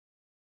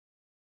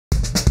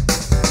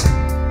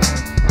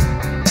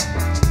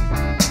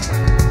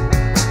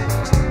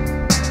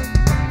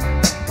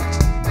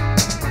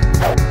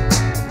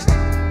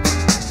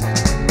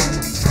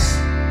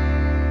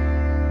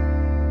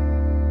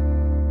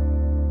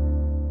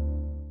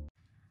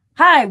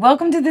Hi,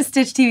 welcome to the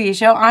Stitch TV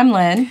show. I'm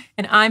Lynn.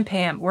 And I'm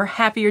Pam. We're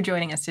happy you're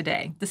joining us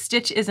today. The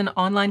Stitch is an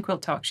online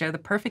quilt talk show, the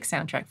perfect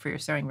soundtrack for your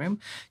sewing room.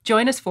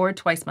 Join us for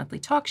twice monthly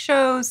talk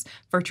shows,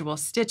 virtual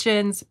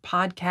stitch-ins,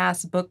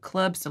 podcasts, book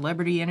clubs,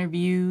 celebrity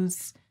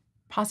interviews,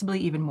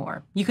 possibly even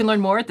more. You can learn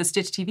more at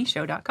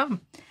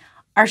thestitchtvshow.com.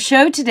 Our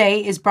show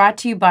today is brought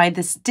to you by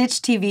the Stitch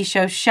TV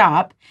show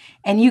shop,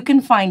 and you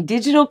can find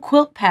digital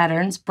quilt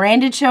patterns,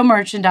 branded show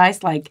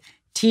merchandise like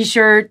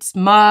t-shirts,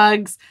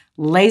 mugs,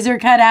 laser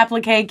cut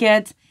applique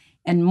kits,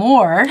 and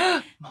more.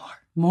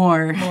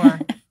 More.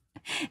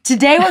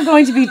 Today we're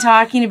going to be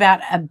talking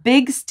about a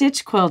big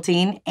stitch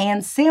quilting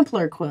and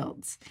sampler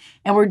quilts.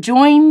 And we're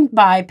joined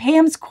by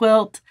Pam's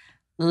quilt,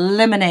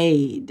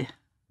 Lemonade.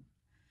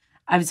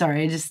 I'm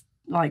sorry, I just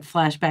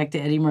flashback to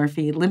Eddie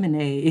Murphy,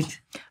 Lemonade.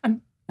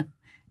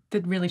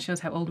 That really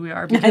shows how old we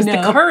are, because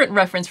the current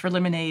reference for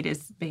Lemonade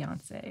is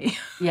Beyonce.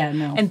 Yeah,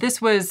 no. And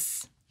this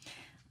was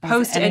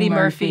post Eddie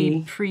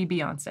Murphy,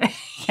 pre-Beyonce.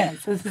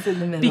 Yes, this is in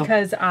the middle.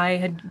 Because I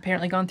had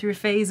apparently gone through a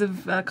phase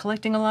of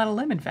collecting a lot of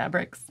lemon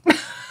fabrics.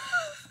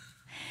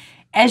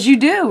 As you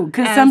do,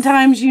 because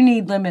sometimes you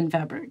need lemon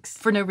fabrics.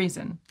 For no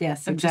reason.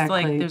 Yes, I'm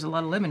exactly. just like, there's a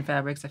lot of lemon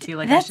fabrics. I feel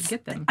like I should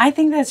get them. I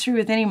think that's true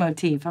with any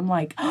motif. I'm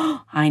like,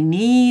 oh, I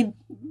need,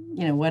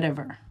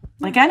 whatever.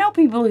 Like, I know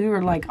people who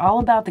are like all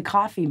about the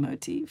coffee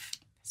motif.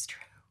 It's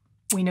true.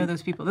 We know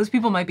those people. Those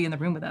people might be in the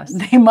room with us.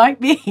 They might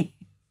be.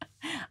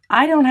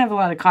 I don't have a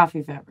lot of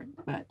coffee fabric,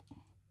 but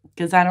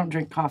because I don't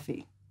drink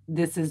coffee.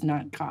 This is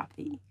not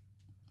coffee.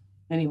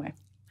 Anyway.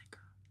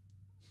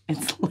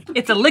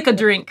 It's a liquor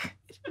drink.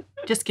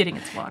 Just kidding,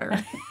 it's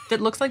water.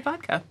 That looks like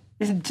vodka.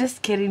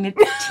 Just kidding,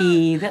 it's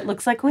tea. That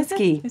looks like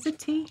whiskey. Is it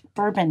tea?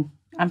 Bourbon.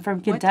 I'm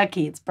from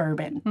Kentucky. It's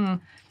bourbon.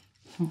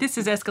 This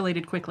has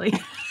escalated quickly.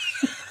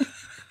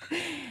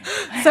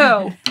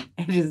 So.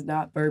 It is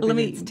not bourbon,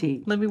 it's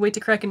tea. Let me wait to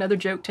crack another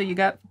joke till you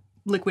got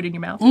liquid in your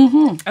mouth.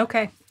 Mm-hmm.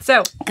 Okay,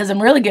 so. Because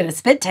I'm really good at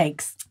spit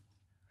takes.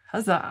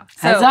 Huzzah.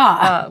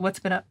 Huzzah. What's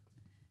been up?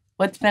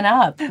 What's been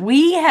up?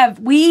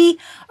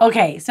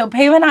 Okay, so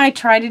Pam and I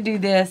try to do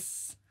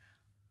this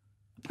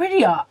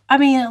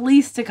at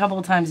least a couple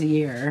of times a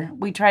year.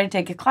 We try to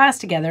take a class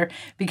together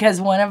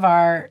because one of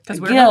our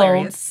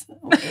guilds,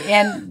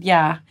 and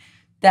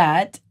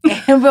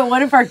but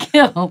one of our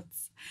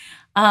guilds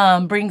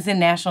brings in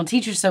national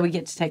teachers, so we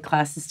get to take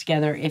classes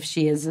together if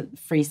she is a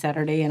free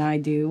Saturday and I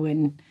do,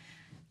 and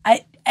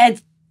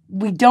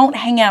we don't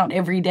hang out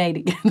every day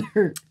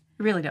together.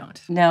 We really don't.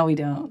 No, we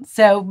don't.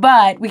 So,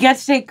 but we got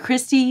to take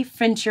Christy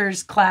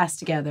Fincher's class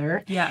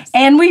together. Yes.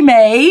 And we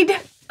made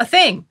a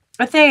thing.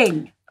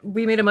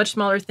 We made a much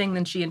smaller thing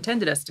than she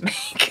intended us to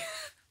make.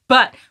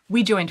 But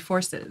we joined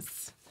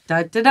forces.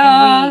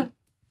 Da-da-da. And we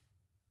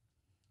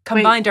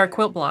combined our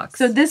quilt blocks.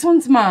 So this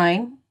one's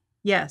mine.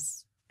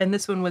 Yes. And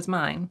this one was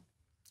mine.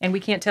 And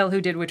we can't tell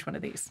who did which one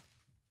of these.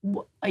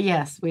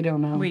 Yes, we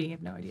don't know. We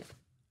have no idea.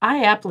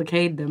 I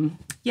appliqued them.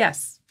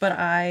 Yes, but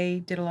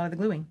I did a lot of the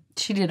gluing.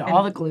 She did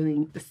all the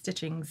gluing. The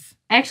stitchings.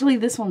 Actually,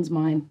 this one's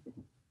mine.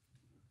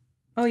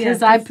 Oh, yeah.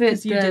 Because I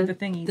put you did the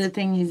thingies. The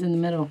thingies in the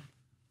middle.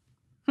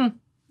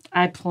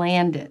 I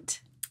planned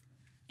it.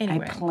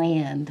 Anyway. I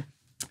planned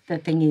the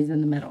thingies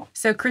in the middle.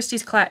 So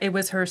Christy's class, it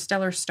was her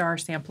Stellar Star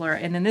sampler.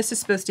 And then this is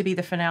supposed to be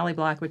the finale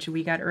block, which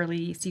we got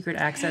early secret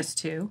access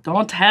to.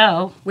 Don't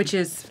tell. Which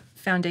is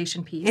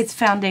foundation piece. It's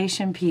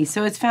foundation piece.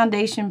 So it's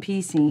foundation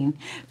piecing.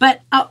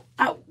 But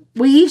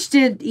we each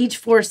did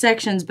 4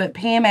 sections, but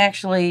Pam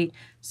actually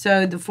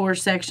sewed the 4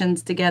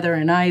 sections together,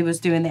 and I was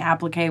doing the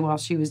applique while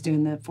she was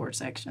doing the 4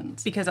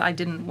 sections. Because I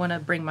didn't want to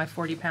bring my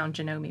 40-pound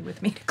Janome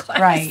with me to class.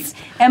 Right.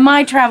 And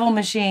my travel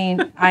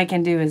machine, I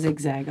can do a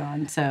zigzag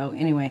on. So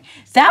anyway,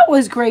 that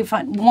was great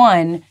fun.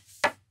 One,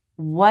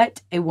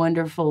 what a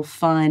wonderful,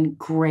 fun,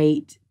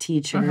 great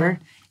teacher.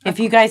 If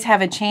you guys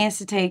have a chance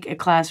to take a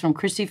class from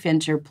Christy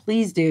Fincher,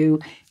 please do.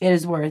 It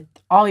is worth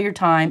all your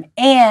time.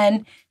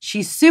 And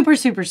she's super,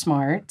 super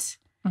smart.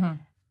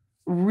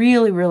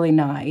 Really, really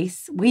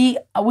nice. We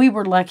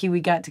were lucky we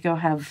got to go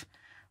have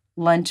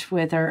lunch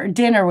with her, or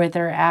dinner with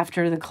her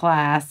after the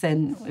class,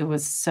 and it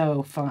was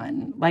so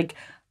fun. Like,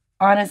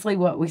 honestly,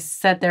 we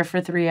sat there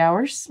for 3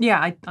 hours? Yeah,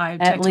 I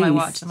checked my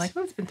watch. I'm like,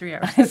 it's been 3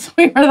 hours. So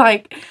we were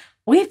like,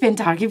 we've been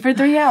talking for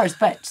 3 hours,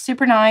 but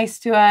super nice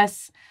to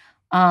us.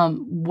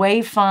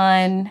 Way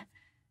fun.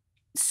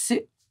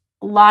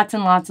 Lots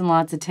and lots and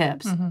lots of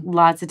tips.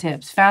 Lots of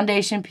tips.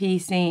 Foundation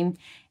piecing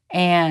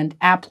and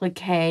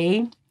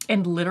applique.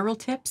 And literal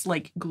tips,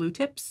 like glue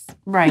tips.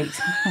 Right.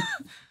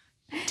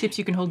 Tips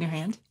you can hold in your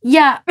hand.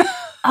 Yeah.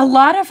 A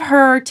lot of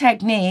her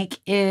technique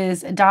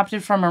is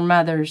adopted from her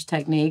mother's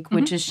technique,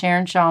 which is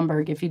Sharon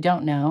Schomburg, if you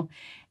don't know.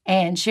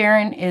 And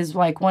Sharon is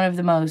like one of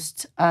the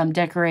most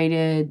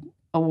decorated,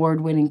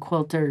 award-winning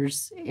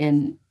quilters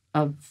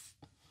of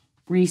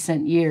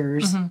recent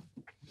years.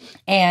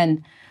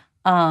 And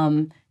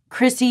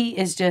Chrissy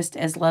is just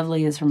as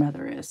lovely as her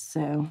mother is.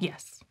 So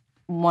yes.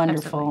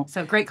 Wonderful. Absolutely.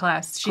 So great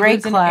class. She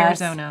lives in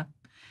Arizona.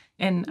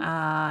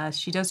 And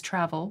she does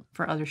travel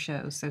for other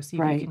shows, so see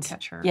if you can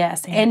catch her.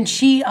 Yes, and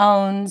she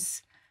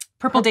owns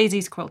Purple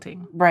Daisy's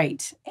Quilting.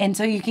 Right. And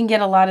so you can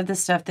get a lot of the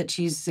stuff that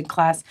she uses in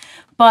class.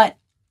 But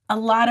a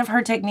lot of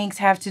her techniques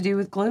have to do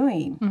with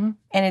gluing.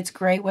 And it's a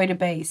great way to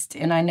baste.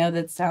 And I know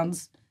that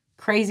sounds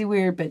crazy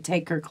weird, but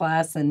take her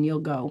class and you'll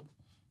go,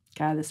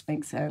 God, this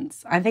makes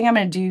sense. I think I'm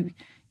going to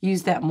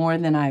use that more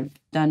than I've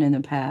done in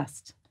the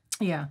past.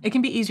 Yeah. It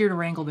can be easier to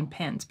wrangle than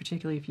pins,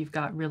 particularly if you've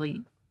got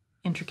really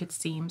intricate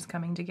seams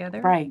coming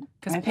together. Right.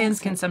 Because pins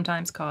can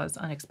sometimes cause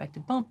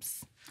unexpected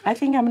bumps. I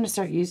think I'm going to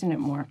start using it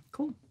more.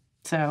 Cool.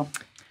 So,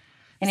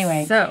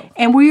 anyway.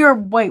 And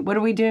what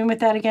are we doing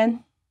with that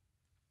again?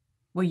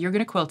 Well, you're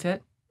going to quilt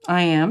it.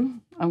 I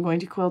am. I'm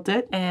going to quilt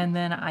it. And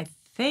then I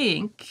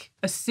think,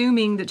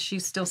 assuming that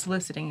she's still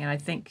soliciting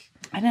it,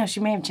 I know, she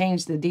may have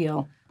changed the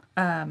deal.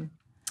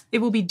 It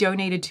will be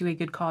donated to a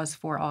good cause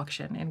for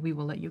auction, and we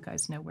will let you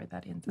guys know where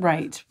that ends up.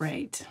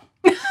 Right.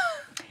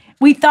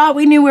 We thought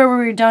we knew where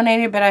we were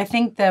donating, but I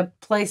think the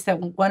place that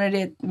wanted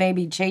it may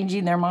be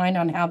changing their mind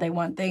on how they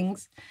want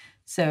things.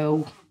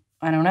 So,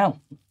 I don't know.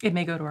 It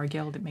may go to our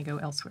guild. It may go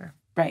elsewhere.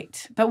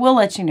 Right. But we'll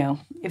let you know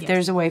if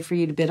there's a way for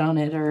you to bid on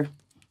it, or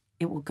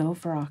it will go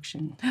for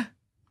auction.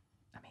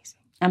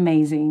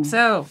 Amazing.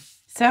 So.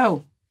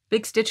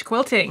 Big Stitch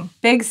Quilting.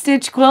 Big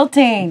Stitch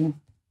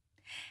Quilting.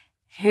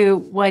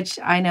 Which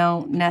I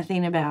know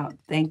nothing about.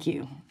 Thank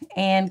you.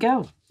 And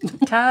go.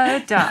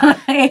 Ta-da.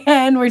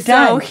 And we're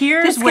done. So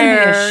here's this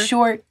where be a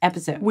short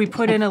episode. We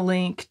put in a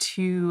link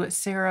to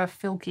Sarah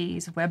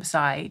Filkey's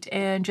website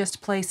and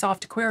just play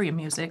soft aquarium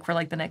music for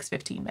like the next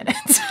 15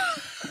 minutes.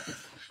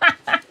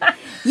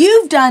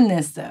 You've done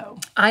this though.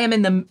 I'm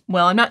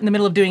not in the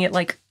middle of doing it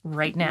like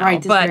right now,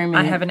 but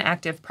I have an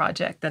active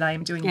project that I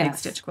am doing Big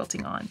Stitch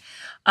Quilting on.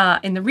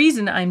 And the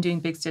reason I'm doing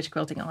Big Stitch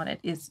Quilting on it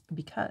is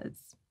because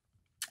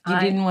you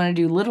didn't want to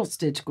do Little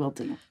Stitch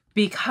Quilting.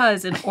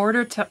 Because in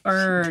order to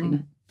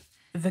earn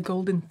the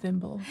golden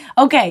thimble.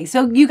 Okay,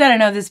 so you got to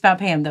know this about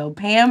Pam, though.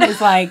 Pam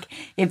is like,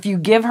 if you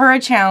give her a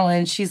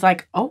challenge, she's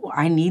like, oh,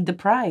 I need the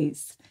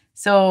prize.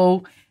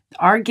 So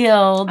our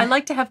guild. I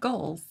like to have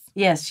goals.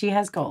 Yes, she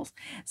has goals.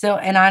 So,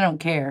 and I don't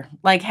care.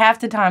 Like half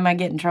the time I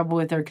get in trouble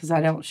with her because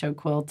I don't show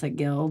quilts at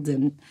guild,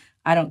 and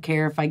I don't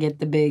care if I get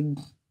the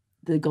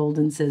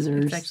golden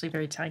scissors. It's actually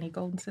very tiny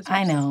golden scissors.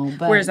 I know,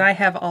 but whereas I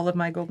have all of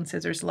my golden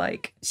scissors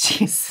like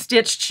she's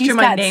stitched to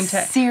my name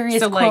tag.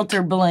 Serious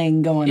quilter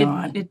bling going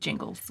on. It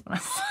jingles.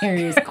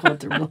 Serious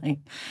quilter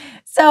bling.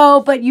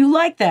 So, but you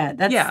like that.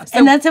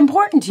 And that's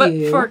important to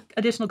you. But for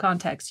additional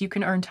context, you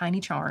can earn tiny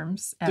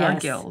charms at our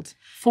guild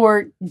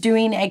for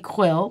doing a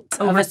quilt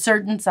of a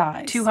certain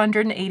size,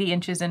 280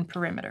 inches in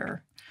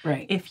perimeter.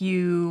 Right. If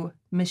you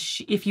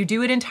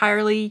do it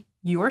entirely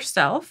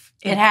yourself,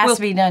 it has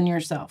to be done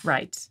yourself.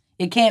 Right.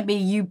 It can't be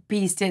you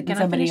pieced it and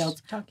somebody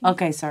else. Talking?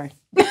 Okay, sorry.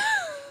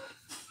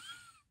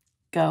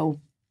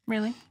 Go.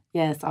 Really?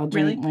 Yes, I'll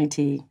drink my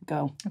tea.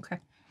 Go. Okay.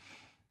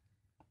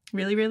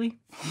 Really?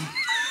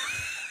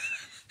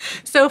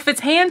 So if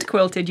it's hand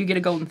quilted, you get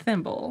a golden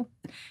thimble.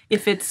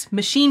 If it's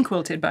machine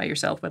quilted by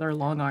yourself, whether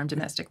long arm,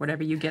 domestic,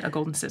 whatever, you get a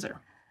golden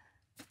scissor.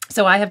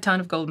 So I have a ton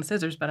of golden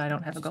scissors, but I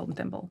don't have a golden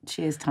thimble.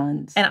 She has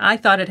tons. And I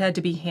thought it had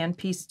to be hand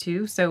pieced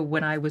too. So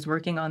when I was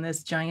working on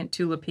this giant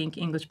Tula pink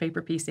English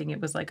paper piecing, it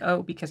was like,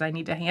 oh, because I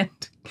need to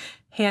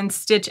hand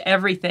stitch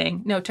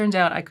everything. No, it turns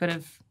out I could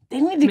have.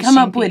 They need to come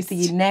up with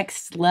the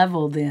next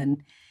level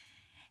then.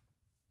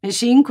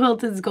 Machine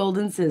quilted's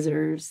golden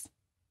scissors,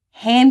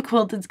 hand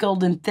quilted's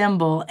golden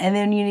thimble, and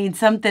then you need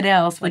something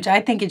else, which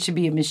I think it should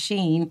be a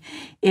machine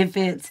if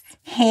it's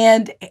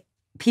hand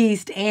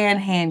pieced and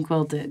hand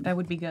quilted. That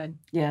would be good.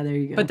 Yeah, there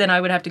you go. But then I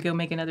would have to go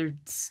make another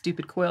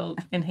stupid quilt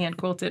and hand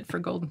quilt it for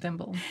golden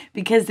thimble.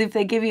 Because if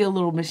they give you a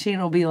little machine,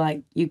 it'll be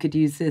like, you could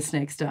use this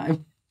next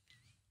time.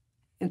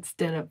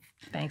 Instead of...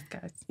 Thanks,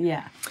 guys.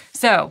 Yeah.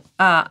 So,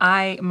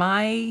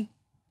 my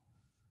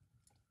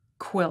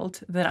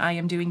quilt that I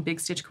am doing Big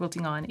Stitch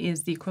Quilting on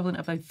is the equivalent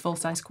of a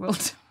full-size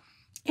quilt.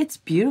 It's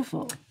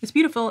beautiful. It's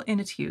beautiful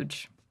and it's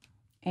huge.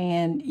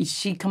 And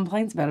she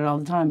complains about it all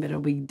the time, but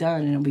it'll be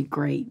done and it'll be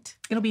great.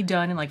 It'll be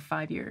done in like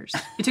 5 years.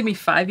 It took me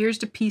 5 years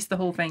to piece the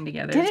whole thing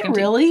together. Did it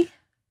really?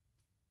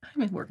 I've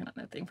been working on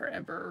that thing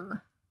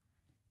forever.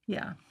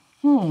 Yeah.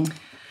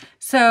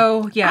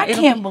 So, yeah. I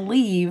can't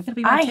believe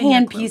I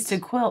hand-pieced a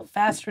quilt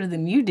faster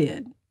than you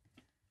did.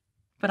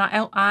 But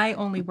I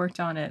only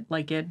worked on it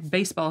like at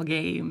baseball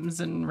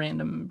games and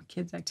random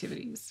kids'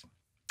 activities.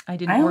 I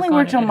only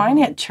worked on mine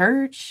at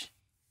church.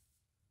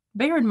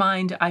 Bear in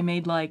mind, I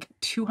made like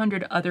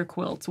 200 other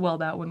quilts while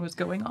that one was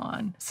going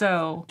on.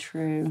 So,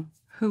 true.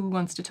 Who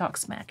wants to talk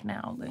smack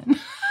now, then?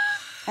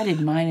 I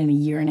did mine in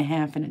 1.5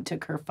 years, and it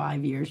took her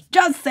 5 years.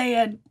 Just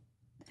saying.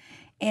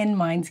 And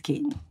mine's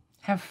key.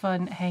 Have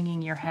fun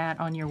hanging your hat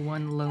on your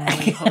one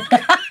lonely hook.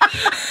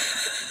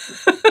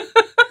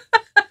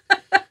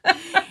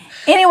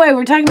 Anyway,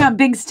 we're talking about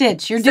Big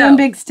Stitch. You're doing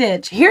Big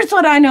Stitch. Here's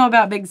what I know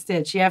about Big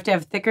Stitch. You have to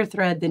have thicker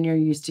thread than you're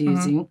used to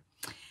using.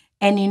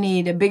 And you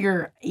need a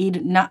bigger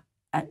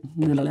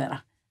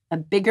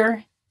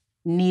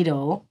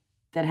needle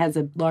that has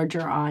a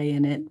larger eye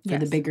in it for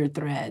the bigger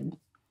thread.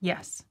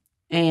 Yes.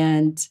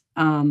 And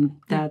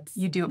that's...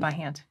 You do it by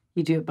hand.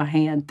 You do it by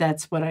hand.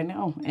 That's what I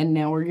know. And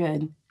now we're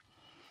good.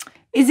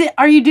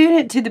 Are you doing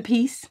it to the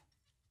piece?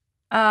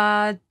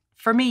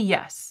 For me,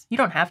 yes. You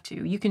don't have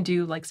to. You can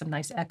do like some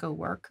nice echo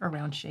work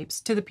around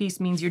shapes. To the piece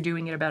means you're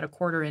doing it about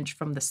 1/4 inch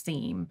from the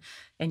seam,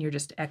 and you're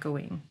just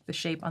echoing the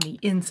shape on the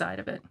inside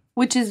of it.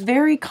 Which is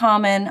very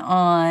common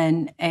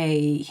on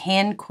a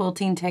hand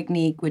quilting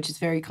technique, which is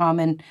very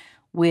common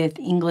with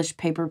English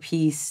paper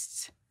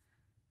piece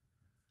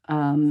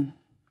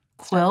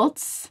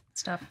quilts.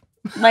 Stuff.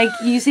 Like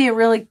you see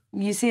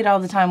it all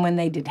the time when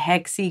they did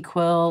hexie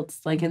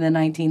quilts, like in the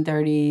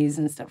 1930s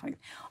and stuff like that.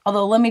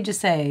 Although let me just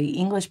say,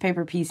 English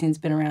paper piecing's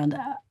been around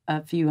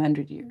a few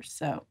hundred years,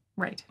 so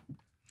right,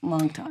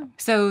 long time.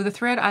 So the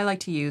thread I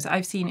like to use,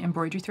 I've seen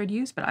embroidery thread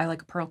used, but I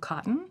like pearl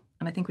cotton,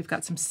 and I think we've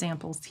got some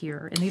samples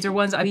here. And these are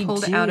ones I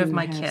pulled out of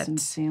my kit. Some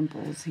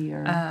samples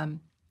here,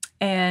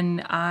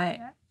 and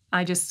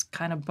I just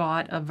kind of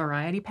bought a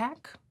variety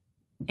pack.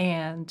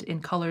 And in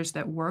colors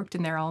that worked,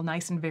 and they're all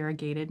nice and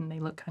variegated, and they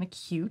look kind of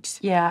cute.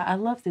 Yeah, I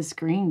love this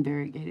green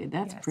variegated.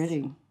 That's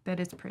pretty. That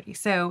is pretty.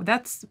 So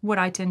that's what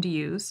I tend to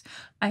use.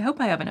 I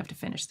hope I have enough to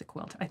finish the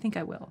quilt. I think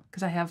I will,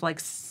 because I have like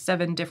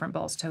 7 different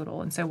balls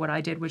total. And so what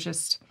I did was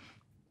just,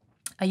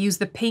 I use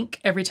the pink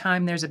every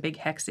time there's a big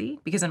hexie,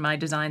 because in my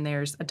design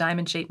there's a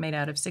diamond shape made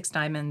out of 6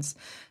 diamonds,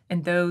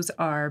 and those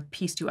are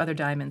pieced to other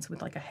diamonds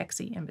with like a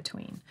hexie in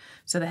between.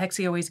 So the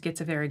hexie always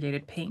gets a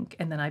variegated pink,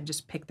 and then I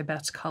just pick the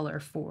best color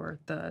for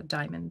the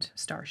diamond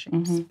star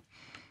shapes. Mm-hmm.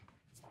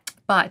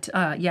 But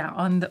yeah,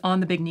 on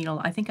the big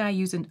needle, I think I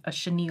use a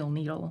chenille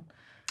needle.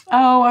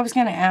 Oh, I was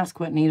going to ask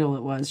what needle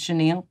it was.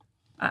 Chenille?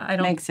 I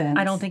don't, Makes sense.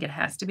 I don't think it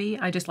has to be.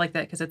 I just like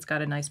that because it's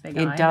got a nice big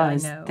eye. It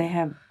does. They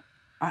have...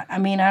 I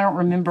mean, I don't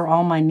remember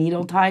all my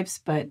needle types,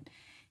 but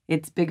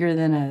it's bigger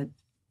than a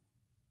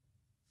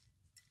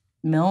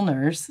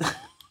Milner's. That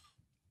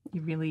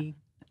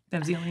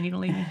was the only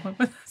needle you went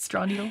with?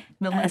 Straw needle?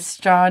 Milner's? A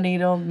straw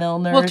needle,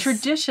 Milner's. Well,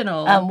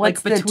 traditional.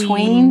 What's like the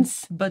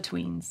tweens?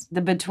 Betweens.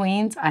 The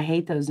betweens? I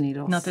hate those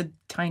needles. Not the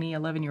tiny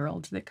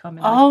 11-year-olds that come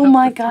in. Oh,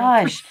 my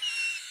gosh.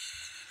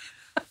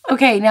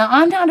 Okay, now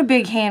I'm not a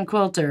big hand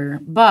quilter,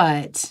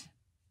 but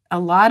a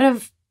lot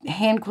of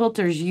hand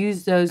quilters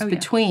use those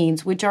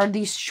betweens, which are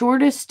these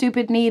shortest,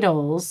 stupid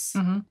needles.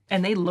 Mm-hmm.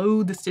 And they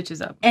load the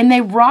stitches up. And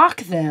they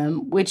rock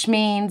them, which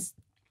means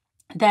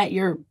that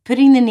you're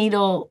putting the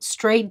needle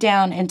straight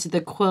down into the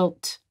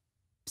quilt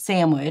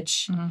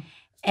sandwich. Mm-hmm.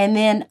 And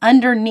then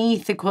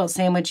underneath the quilt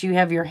sandwich, you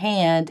have your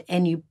hand,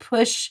 and you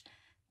push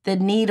the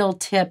needle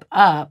tip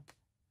up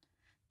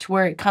to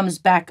where it comes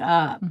back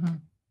up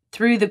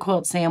through the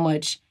quilt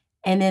sandwich.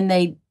 And then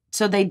they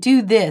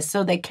do this.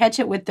 So they catch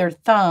it with their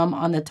thumb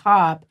on the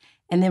top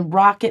and then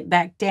rock it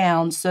back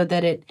down so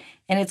that and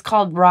it's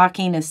called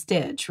rocking a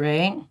stitch,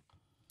 right?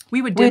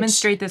 We would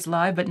demonstrate this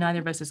live, but neither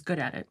of us is good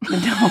at it. No,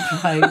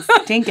 I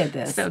stink at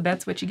this. So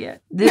that's what you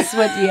get. This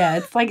what? Yeah,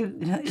 it's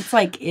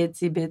like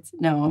itsy bits.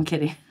 No, I'm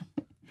kidding.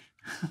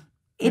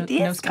 It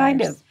is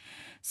kind of.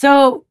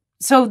 So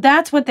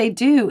that's what they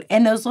do,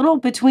 and those little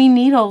between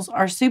needles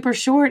are super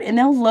short, and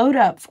they'll load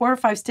up 4 or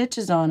 5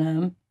 stitches on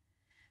them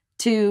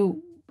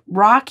to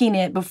rocking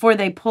it before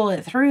they pull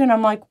it through. And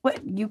I'm like,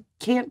 what? You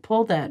can't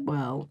pull that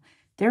well.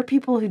 There are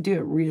people who do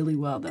it really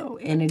well, though,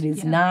 and it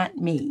is not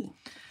me.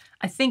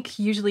 I think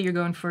usually you're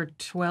going for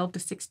 12 to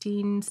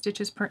 16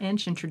 stitches per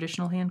inch in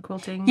traditional hand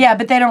quilting. Yeah,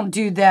 but they don't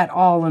do that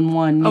all in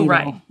one needle. Oh,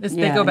 right.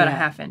 They go about a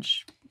 ½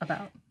 inch,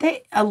 about.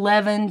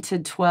 11 to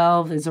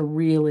 12 is a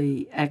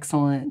really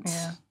excellent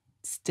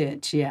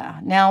stitch,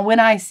 Now, when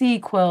I see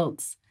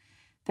quilts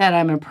that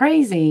I'm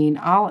appraising,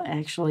 I'll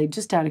actually,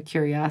 just out of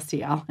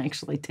curiosity, I'll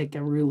actually take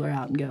a ruler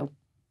out and go,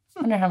 I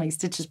wonder how many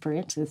stitches per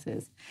inch this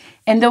is.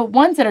 And the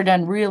ones that are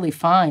done really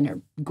fine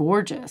are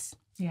gorgeous.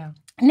 Yeah.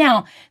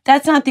 Now,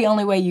 that's not the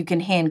only way you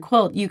can hand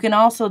quilt. You can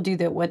also do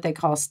what they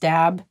call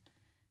stab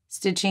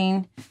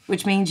stitching,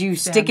 which means you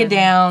stick it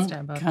down,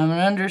 come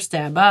under,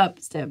 stab up,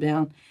 stab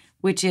down,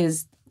 which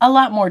is a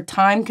lot more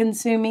time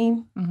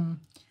consuming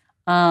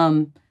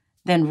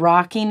than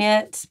rocking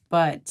it.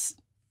 But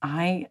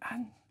I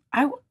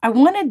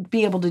want to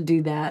be able to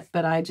do that,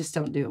 but I just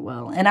don't do it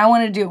well. And I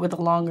want to do it with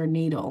a longer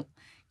needle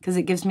because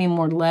it gives me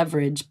more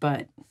leverage,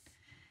 but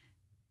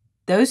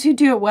those who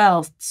do it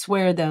well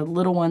swear the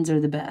little ones are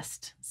the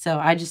best. So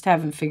I just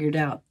haven't figured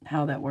out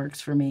how that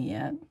works for me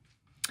yet.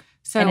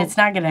 And it's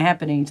not going to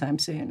happen anytime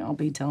soon, I'll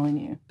be telling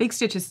you. Big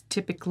stitch is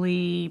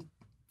typically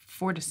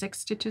 4 to 6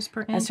 stitches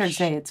per inch. I started to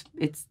say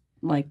it's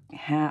like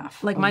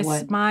half. Like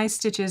my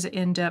stitches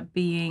end up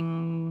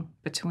being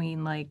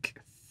between like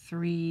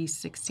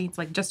 3/16,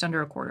 like just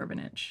under 1/4 of an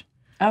inch.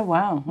 Oh,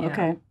 wow. Yeah,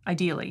 okay.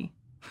 Ideally.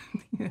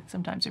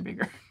 Sometimes they're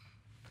bigger.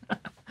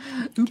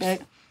 Oops. Okay.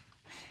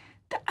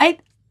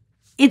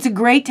 It's a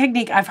great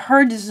technique. I've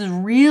heard this is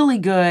really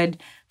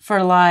good for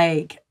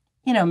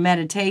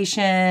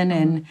meditation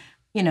and,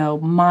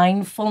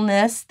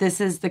 mindfulness.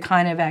 This is the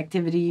kind of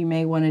activity you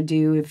may want to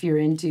do if you're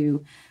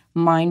into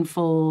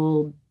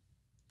mindful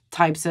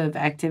types of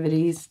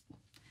activities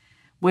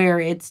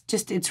where it's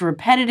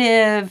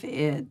repetitive.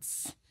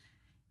 It's,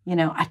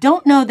 I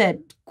don't know that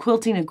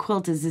quilting a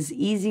quilt is as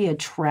easy a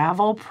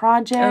travel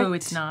project. Oh,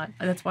 it's not.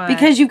 That's why.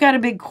 Because you've got a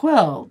big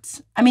quilt.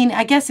 I mean,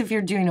 I guess if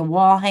you're doing a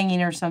wall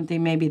hanging or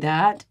something, maybe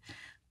that.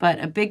 But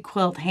a big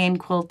quilt,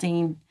 hand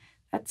quilting,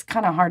 that's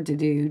kind of hard to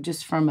do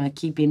just from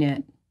keeping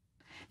it.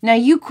 Now,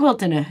 you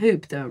quilt in a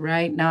hoop, though,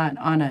 right? Not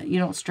on you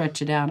don't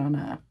stretch it out on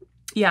a...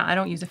 Yeah, I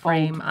don't use a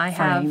frame. I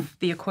frame. have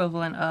the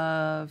equivalent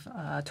of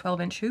a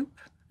 12-inch hoop,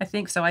 I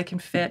think, so I can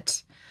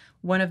fit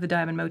one of the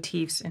diamond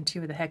motifs and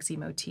two of the hexie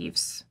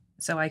motifs.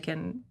 So I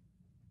can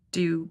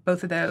do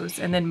both of those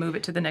and then move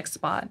it to the next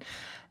spot.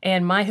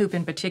 And my hoop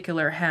in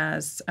particular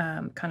has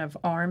kind of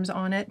arms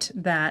on it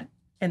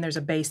and there's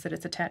a base that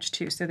it's attached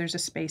to. So there's a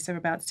space of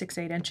about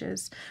 6-8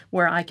 inches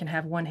where I can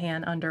have one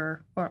hand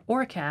under,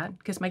 or a cat,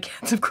 because my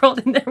cats have crawled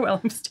in there while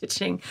I'm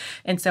stitching.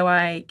 And so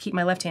I keep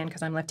my left hand,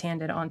 because I'm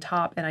left-handed, on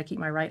top, and I keep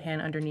my right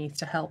hand underneath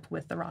to help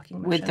with the rocking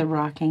motion. With the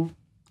rocking.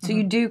 So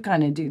you do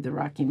kind of do the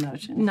rocking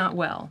motion. Not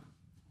well.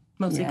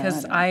 Mostly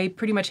because I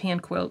pretty much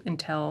hand quilt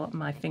until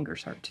my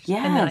fingers hurt.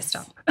 Yes. And then I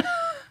stop.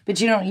 But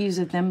you don't use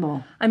a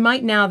thimble. I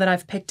might now that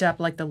I've picked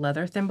up like the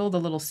leather thimble, the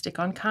little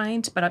stick-on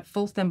kind, but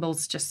full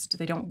thimbles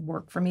they don't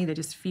work for me. They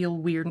just feel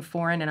weird and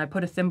foreign, and I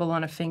put a thimble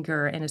on a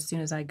finger, and as soon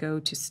as I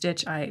go to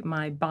stitch,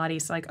 my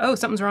body's like, oh,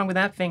 something's wrong with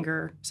that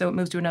finger, so it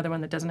moves to another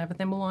one that doesn't have a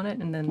thimble on it,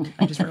 and then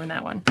I just ruin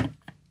that one.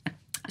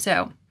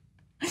 So,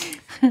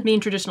 me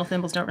and traditional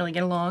thimbles don't really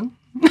get along.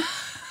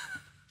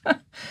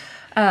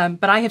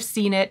 But I have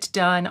seen it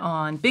done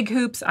on big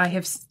hoops. I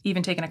have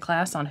even taken a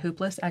class on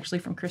hoopless, actually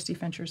from Christy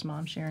Fincher's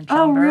mom, Sharon Schomburg.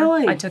 Oh,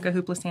 really? I took a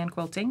hoopless hand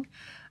quilting.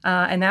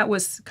 And that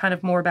was kind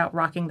of more about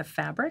rocking the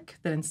fabric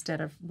than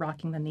instead of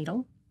rocking the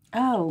needle.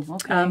 Oh,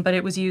 okay. But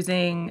it was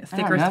using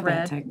thicker know that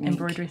thread, technique.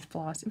 embroidery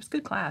floss. It was a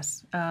good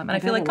class. And I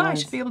feel bet like, it I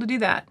was. should be able to do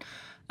that.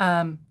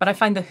 But I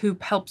find the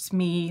hoop helps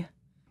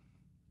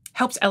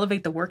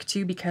elevate the work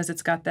too, because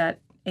it's got that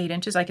 8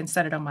 inches. I can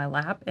set it on my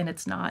lap, and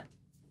it's not...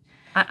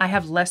 I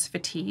have less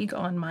fatigue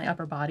on my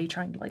upper body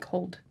trying to like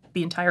hold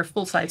the entire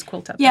full-size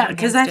quilt up. Yeah,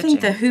 because I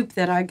think the hoop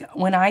that I got,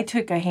 when I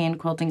took a hand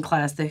quilting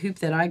class, the hoop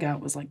that I got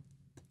was like,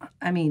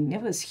 I mean,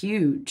 it was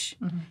huge.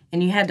 Mm-hmm.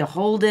 And you had to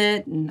hold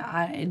it, and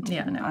I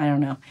don't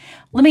know.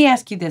 Let me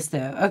ask you this,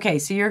 though. Okay,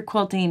 so you're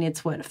quilting,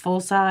 it's what,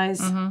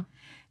 full-size? Mm-hmm.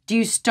 Do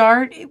you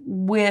start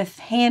with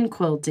hand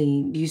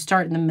quilting? Do you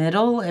start in the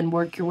middle and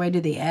work your way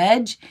to the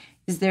edge?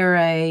 Is there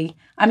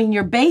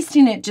you're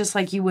basting it just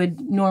like you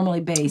would normally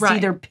baste, right.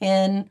 Either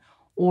pin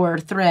or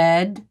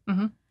thread.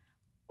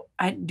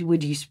 Mm-hmm.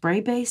 Would you spray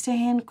baste a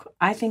hand?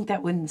 I think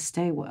that wouldn't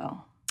stay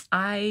well.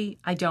 I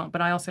don't, but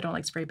I also don't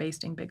like spray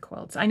basting big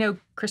quilts. I know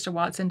Krista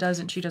Watson does,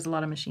 and she does a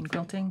lot of machine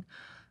quilting.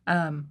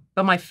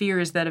 But my fear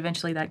is that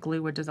eventually that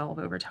glue would dissolve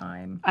over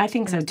time. I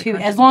think so too,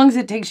 as long as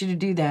it takes you to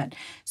do that.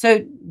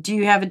 So do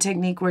you have a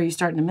technique where you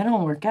start in the middle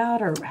and work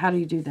out, or how do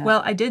you do that?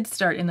 Well, I did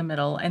start in the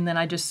middle, and then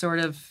I just sort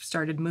of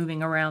started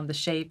moving around the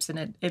shapes,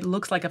 and it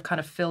looks like I've kind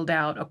of filled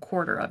out a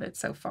quarter of it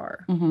so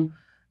far. Mm-hmm.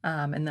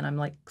 And then I'm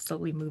like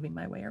slowly moving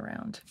my way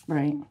around.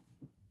 Right.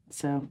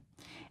 So,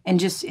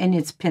 and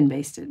it's pin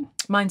basted.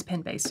 Mine's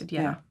pin basted,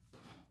 yeah.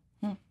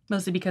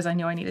 Mostly because I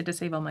knew I needed to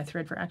save all my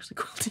thread for actually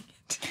quilting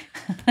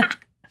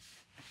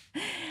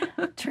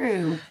it.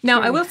 True.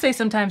 Now, I will say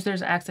sometimes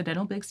there's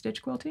accidental big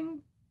stitch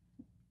quilting.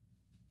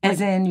 As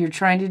in you're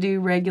trying to do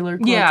regular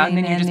quilting, and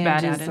then you're just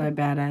bad at it.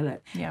 Bad at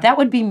it. Yeah. That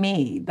would be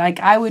me. Like,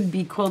 I would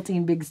be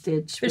quilting big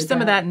stitch. There's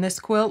some of that in this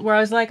quilt where I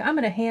was like, I'm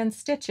going to hand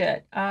stitch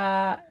it.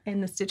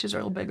 And the stitches are a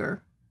little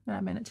bigger than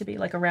I meant it to be,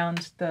 like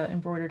around the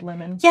embroidered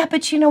lemon. Yeah,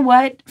 but you know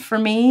what? For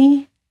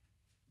me,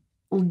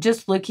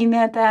 just looking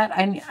at that,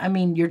 I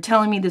mean, you're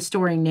telling me the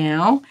story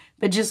now,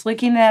 but just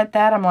looking at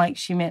that, I'm like,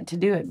 she meant to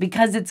do it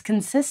because it's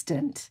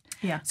consistent.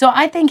 Yeah. So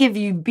I think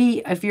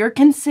if you're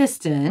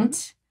consistent,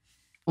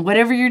 mm-hmm.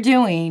 whatever you're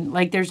doing,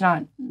 like there's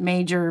not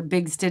major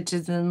big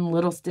stitches and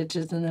little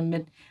stitches in the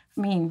mid.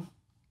 I mean,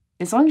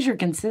 as long as you're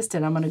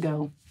consistent, I'm going to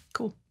go,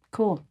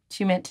 cool.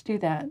 She meant to do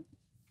that.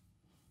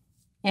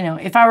 You know,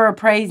 if I were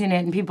appraising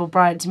it and people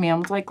brought it to me, I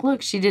was like,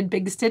 look, she did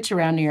big stitch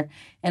around here.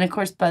 And, of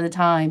course, by the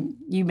time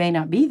you may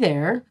not be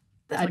there,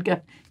 I'd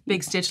go,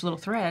 big stitch, little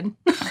thread.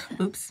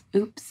 Oops.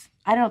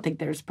 I don't think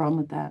there's a problem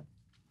with that.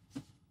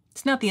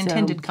 It's not the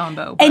intended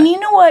combo. But... And you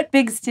know what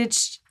big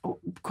stitch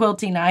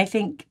quilting, I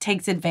think,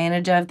 takes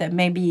advantage of that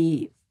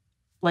maybe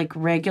like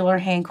regular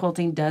hand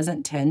quilting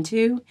doesn't tend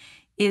to,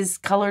 is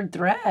colored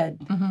thread.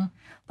 Mm-hmm.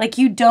 Like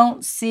you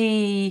don't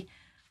see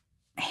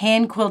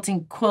hand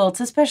quilting quilts,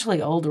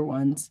 especially older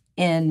ones,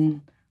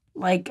 in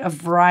like a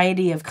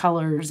variety of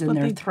colors in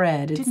their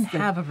thread. Didn't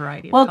have a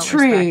variety of colors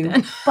true, back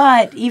then.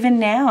 But even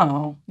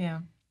now,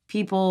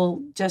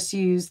 people just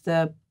use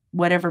the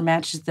whatever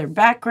matches their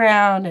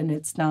background, and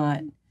it's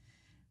not.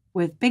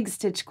 With big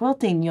stitch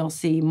quilting, you'll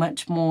see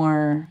much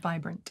more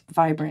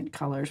vibrant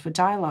colors, which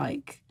I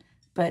like.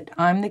 But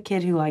I'm the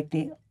kid who liked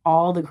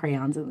all the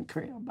crayons in the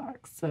crayon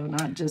box, so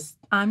not just...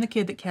 I'm the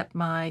kid that kept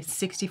my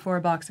 64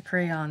 box of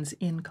crayons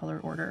in color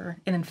order.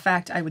 And in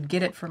fact, I would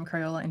get it from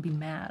Crayola and be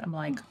mad. I'm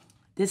like,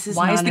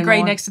 why is the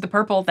gray next to the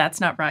purple?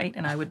 That's not right.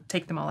 And I would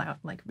take them all out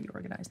and like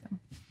reorganize them.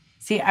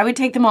 See, I would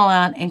take them all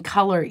out and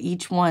color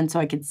each one so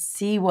I could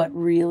see what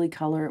really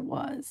color it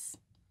was.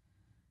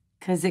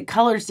 Because it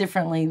colors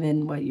differently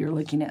than what you're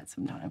looking at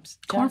sometimes.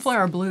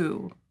 Cornflower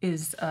blue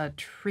is a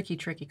tricky,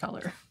 tricky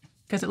color.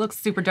 Because it looks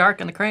super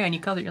dark on the crayon. You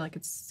color it, you're like,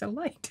 it's so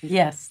light.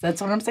 Yes,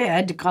 that's what I'm saying. I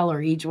had to color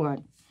each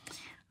one.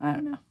 I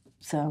don't know.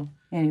 So,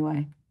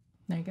 anyway.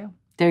 There you go.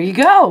 There you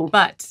go.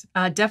 But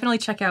definitely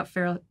check out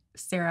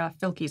Sarah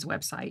Filke's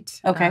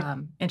website. Okay.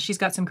 And she's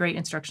got some great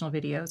instructional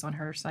videos on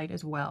her site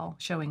as well,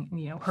 showing,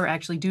 her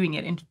actually doing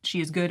it. And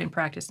she is good and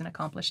practiced and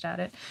accomplished at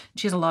it.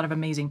 She has a lot of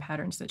amazing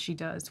patterns that she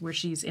does where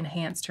she's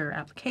enhanced her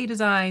applique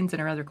designs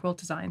and her other quilt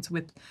designs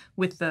with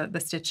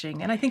the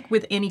stitching. And I think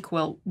with any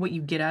quilt, what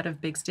you get out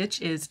of Big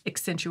Stitch is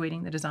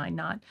accentuating the design,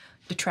 not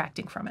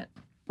detracting from it.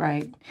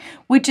 Right.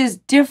 Which is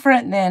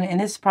different than, and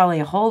this is probably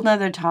a whole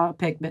nother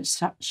topic, but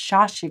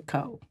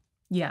Shashiko.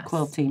 Yes.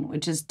 Quilting,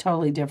 which is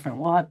totally different.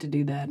 We'll have to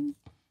do that.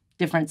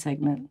 Different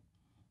segment.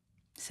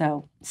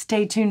 So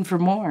stay tuned for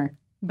more.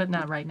 But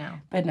not right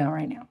now. But not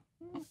right now.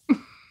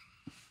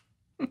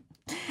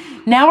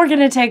 Now we're going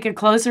to take a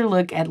closer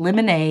look at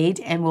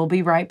lemonade, and we'll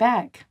be right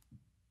back.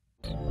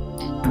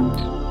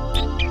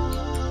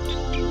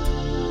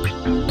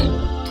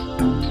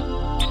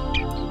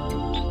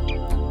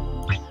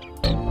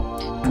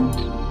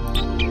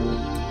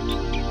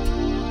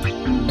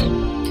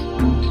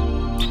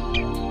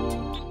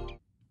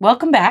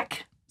 Welcome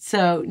back.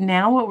 So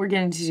now what we're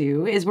going to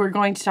do is we're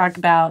going to talk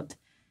about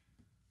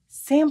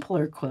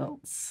sampler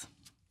quilts.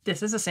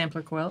 This is a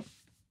sampler quilt.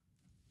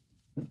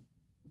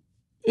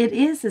 It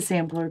is a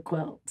sampler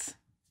quilt.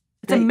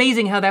 It's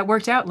amazing how that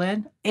worked out,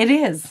 Lynn. It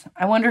is.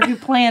 I wonder who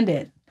planned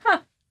it. Huh.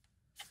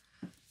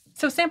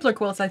 So sampler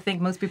quilts, I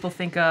think most people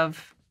think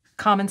of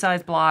common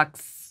size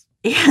blocks.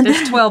 Yeah.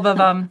 There's 12 of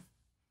them.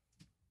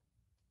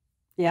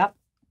 Yep.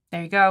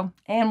 There you go.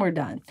 And we're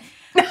done.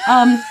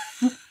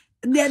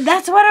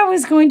 That's what I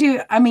was going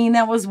to. I mean,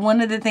 that was one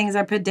of the things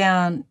I put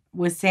down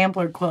with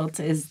sampler quilts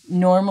is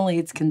normally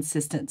it's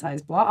consistent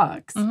size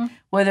blocks. Mm-hmm.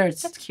 Whether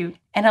it's That's cute.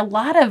 And a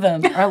lot of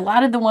them, or a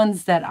lot of the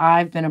ones that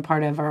I've been a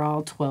part of are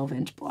all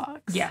 12-inch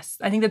blocks. Yes,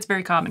 I think that's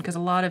very common because a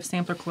lot of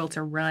sampler quilts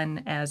are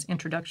run as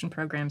introduction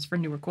programs for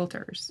newer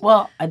quilters.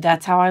 Well,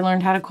 that's how I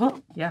learned how to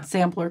quilt. Yeah.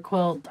 Sampler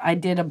quilt. I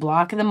did a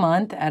block of the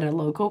month at a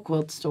local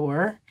quilt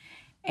store.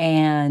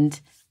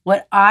 And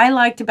what I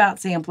liked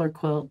about sampler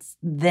quilts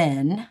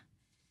then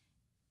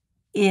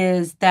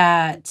is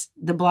that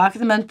the block of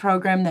the month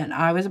program that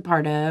I was a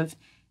part of,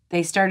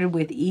 they started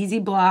with easy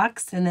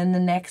blocks, and then the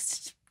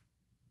next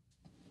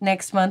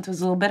month was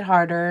a little bit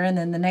harder, and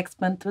then the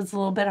next month was a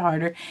little bit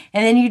harder.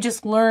 And then you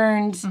just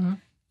learned,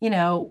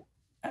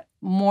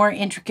 more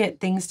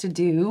intricate things to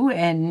do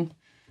and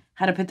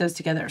how to put those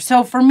together.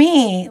 So for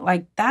me,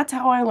 that's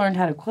how I learned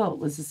how to quilt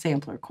was a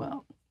sampler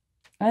quilt.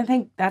 And I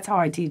think that's how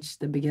I teach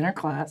the beginner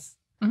class,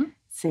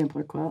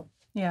 sampler quilt.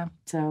 Yeah.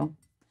 So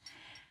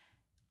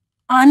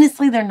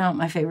honestly, they're not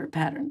my favorite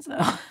patterns,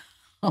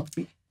 though.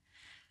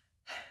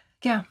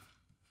 Yeah.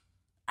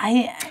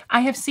 I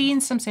have seen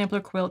some sampler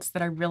quilts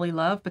that I really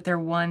love, but they're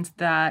ones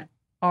that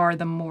are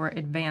the more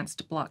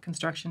advanced block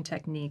construction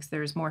techniques.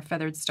 There's more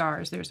feathered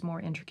stars, there's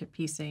more intricate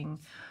piecing,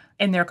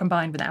 and they're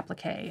combined with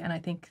applique. And I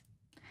think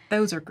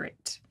those are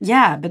great.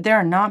 Yeah, but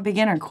they're not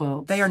beginner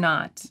quilts. They are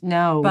not.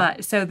 No.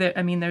 But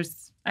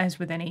there's, as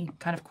with any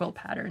kind of quilt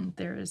pattern,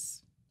 there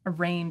is a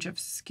range of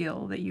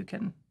skill that you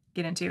can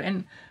get into.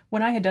 And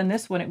when I had done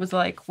this one, it was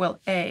like, well,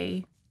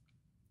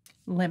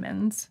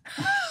 lemons.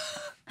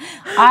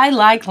 I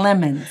like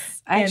lemons.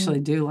 I actually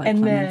do like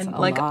lemons a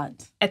lot.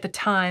 At the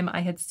time,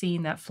 I had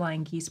seen that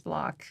flying geese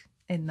block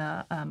in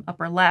the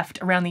upper left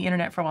around the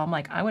internet for a while. I'm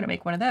like, I want to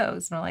make one of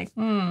those. And I'm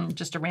like,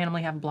 just to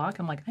randomly have a block.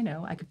 I'm like, I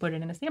know, I could put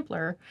it in a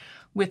sampler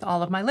with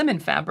all of my lemon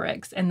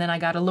fabrics. And then I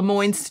got a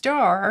Lemoyne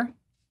star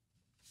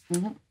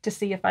to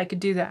see if I could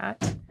do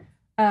that.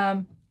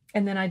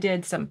 And then I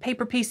did some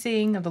paper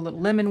piecing of the little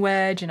lemon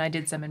wedge, and I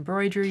did some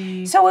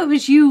embroidery. So it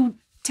was you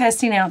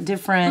testing out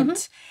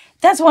different.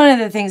 That's one of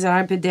the things that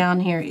I put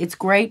down here. It's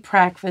great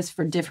practice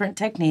for different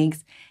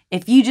techniques.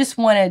 If you just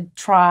want to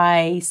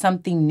try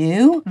something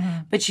new,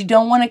 but you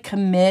don't want to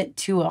commit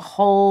to a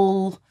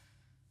whole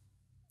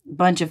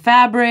bunch of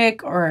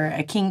fabric or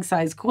a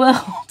king-size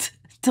quilt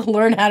to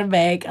learn how to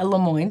make a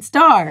Lemoyne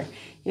star.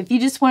 If you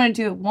just want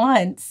to do it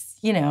once,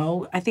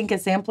 I think a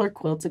sampler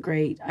quilt's a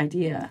great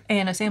idea.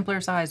 And a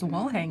sampler-sized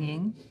wall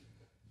hanging,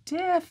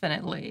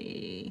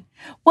 definitely.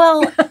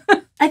 Well,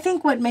 I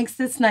think what makes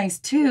this nice,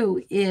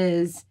 too,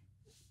 is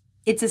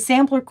it's a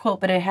sampler quilt,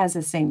 but it has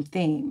the same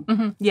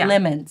theme. Yeah.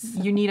 Lemons.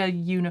 You need a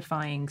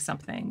unifying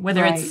something,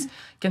 whether it's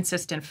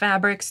consistent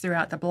fabrics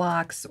throughout the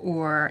blocks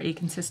or a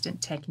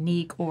consistent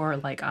technique or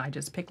I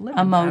just pick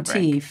lemon fabric.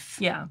 Motif.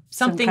 Yeah.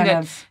 Something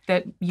that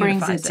brings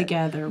unifies it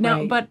together.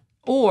 No, right.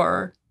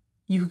 Or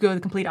you could go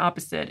the complete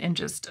opposite and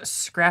just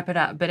scrap it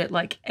up. But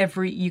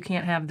you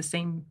can't have the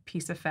same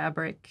piece of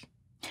fabric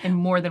in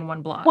more than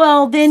one block.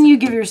 Well, then you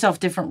give yourself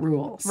different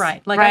rules.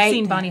 Right. Like I've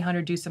seen Bonnie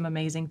Hunter do some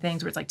amazing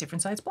things where it's like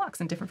different size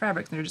blocks and different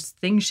fabrics. And they're just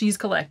things she's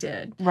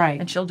collected. Right.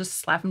 And she'll just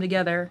slap them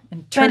together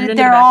and turn it into they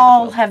the back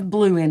all of the quilt. have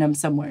blue in them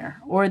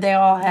somewhere. Or they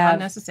all have... Not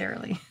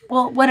necessarily.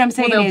 Well, what I'm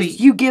saying is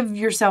you give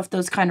yourself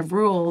those kind of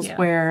rules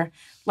where,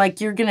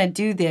 like, you're going to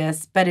do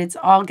this, but it's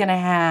all going to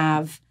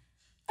have...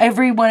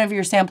 Every one of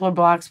your sampler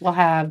blocks will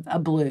have a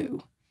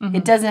blue. Mm-hmm.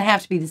 It doesn't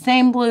have to be the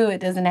same blue.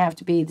 It doesn't have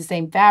to be the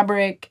same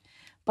fabric.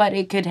 But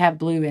it could have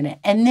blue in it.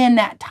 And then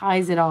that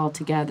ties it all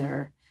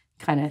together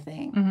kind of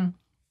thing. Mm-hmm.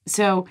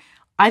 So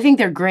I think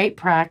they're great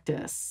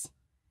practice,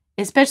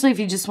 especially if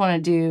you just want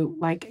to do,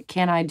 like,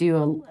 can I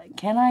do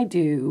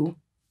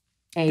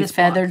a this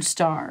feathered block.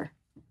 Star?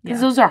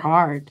 Because those are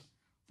hard.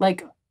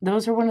 Like,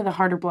 those are one of the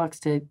harder blocks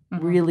to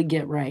really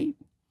get right.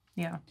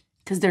 Yeah.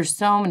 Because there's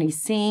so many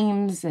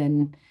seams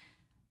and...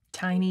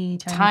 Tiny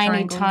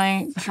triangles.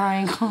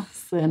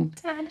 Triangles. And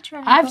tiny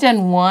triangles. I've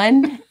done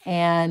one,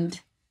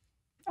 and...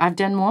 I've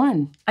done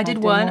one. I did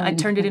one. I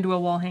turned it into a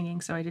wall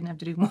hanging, so I didn't have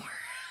to do more.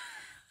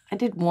 I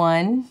did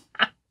one,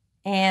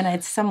 and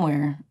it's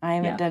somewhere. I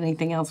haven't done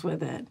anything else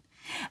with it.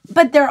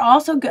 But they're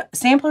also good.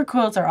 Sampler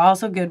quilts are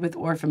also good with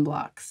orphan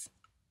blocks.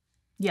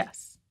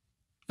 Yes.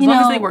 As long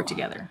as they work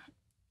together.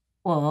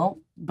 Well,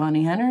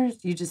 Bonnie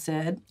Hunters, you just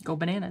said. Go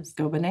bananas.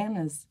 Go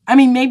bananas. I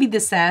mean, maybe the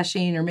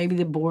sashing or maybe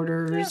the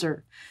borders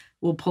or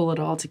we'll pull it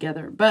all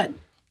together. But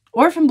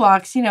orphan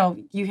blocks,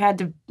 you had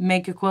to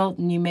make a quilt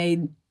and you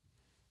made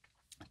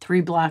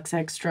 3 blocks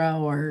extra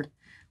or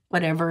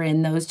whatever,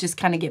 and those just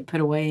kind of get put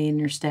away in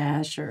your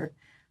stash, or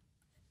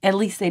at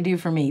least they do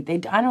for me.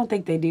 I don't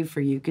think they do for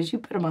you because you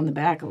put them on the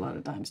back a lot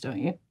of times, don't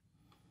you?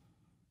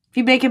 If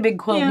you make a big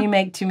quilt and you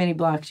make too many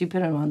blocks, you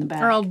put them on the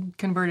back. Or I'll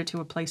convert it to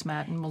a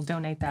placemat and we'll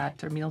donate that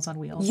to Meals on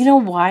Wheels. You know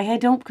why I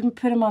don't put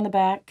them on the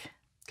back?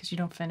 Because you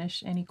don't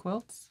finish any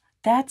quilts?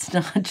 That's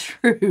not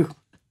true.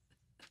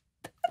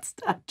 That's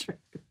not true.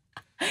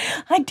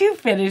 I do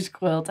finish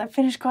quilts. I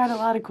finish quite a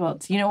lot of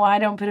quilts. You know why I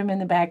don't put them in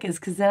the back is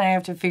because then I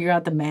have to figure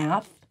out the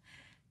math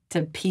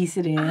to piece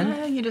it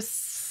in. You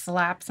just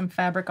slap some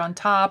fabric on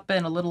top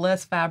and a little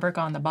less fabric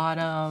on the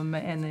bottom,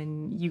 and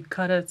then you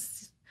cut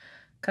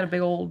a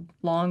big old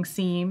long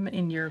seam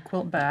in your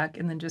quilt back,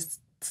 and then just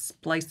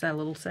splice that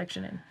little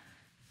section in.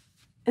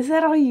 Is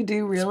that all you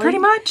do, really? It's pretty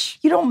much.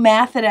 You don't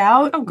math it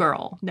out? Oh,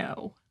 girl,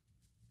 no.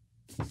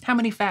 How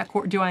many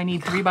do I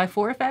need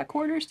 3x4 fat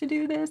quarters to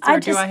do this? Or I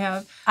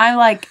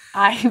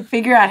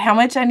figure out how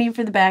much I need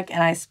for the back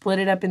and I split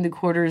it up into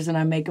quarters and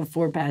I make a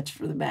 4-patch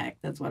for the back.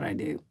 That's what I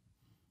do.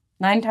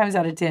 9 times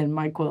out of 10,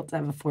 my quilts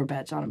have a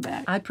 4-patch on the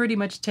back. I pretty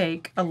much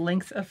take a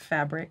length of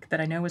fabric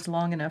that I know is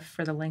long enough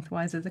for the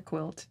lengthwise of the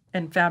quilt,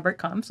 and fabric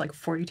comes like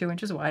 42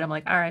 inches wide. I'm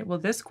like, all right, well,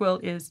 this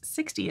quilt is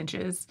 60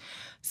 inches,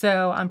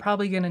 so I'm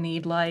probably going to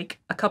need like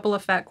a couple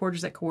of fat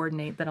quarters that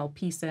coordinate that I'll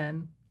piece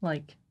in,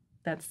 like...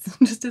 That's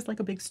just like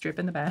a big strip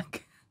in the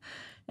back.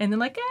 And then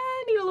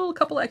I need a little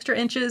couple extra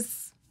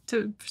inches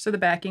so the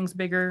backing's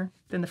bigger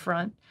than the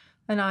front.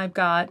 And I've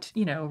got,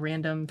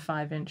 random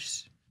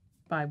 5-inch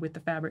by width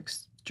of fabric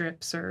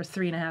strips or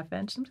 3.5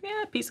 inch.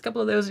 Piece a couple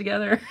of those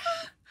together.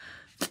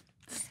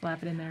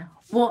 Slap it in there.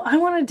 Well, I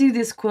want to do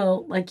this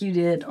quilt like you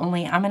did,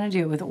 only I'm going to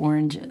do it with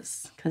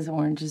oranges because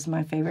orange is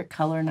my favorite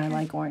color and I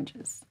like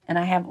oranges. And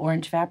I have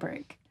orange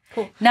fabric.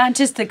 Cool. Not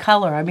just the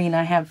color. I mean,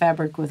 I have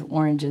fabric with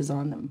oranges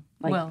on them,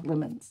 like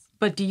lemons.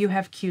 But do you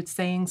have cute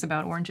sayings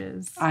about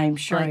oranges? I'm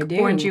sure I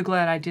do. Aren't you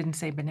glad I didn't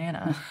say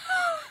banana?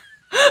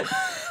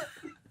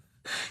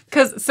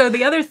 So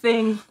the other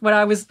thing, when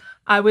I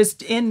was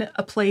in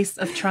a place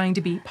of trying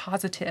to be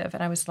positive,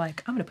 and I was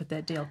like, I'm going to put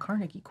that Dale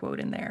Carnegie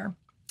quote in there.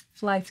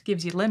 If life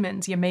gives you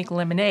lemons, you make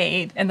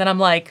lemonade. And then I'm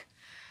like,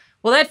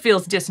 well, that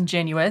feels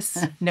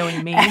disingenuous,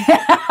 knowing me.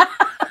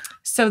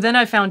 So then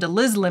I found a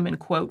Liz Lemon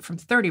quote from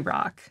 30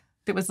 Rock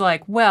that was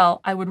like,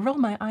 well, I would roll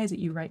my eyes at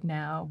you right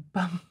now,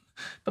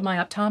 but my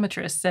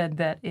optometrist said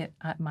that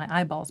my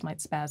eyeballs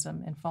might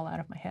spasm and fall out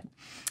of my head.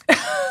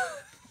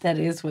 That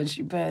is what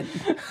she put.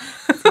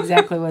 That's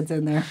exactly what's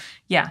in there.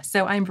 Yeah,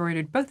 so I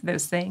embroidered both of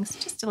those things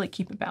just to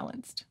keep it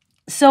balanced.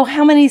 So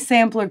how many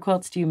sampler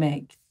quilts do you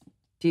make,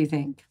 do you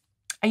think?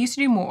 I used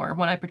to do more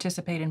when I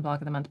participated in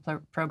Block of the Month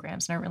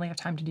programs, and I don't really have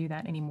time to do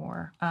that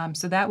anymore.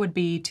 So that would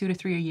be 2 to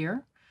 3 a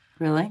year.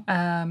 Really?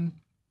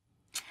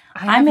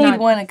 I made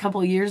one a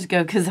couple of years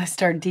ago because I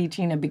started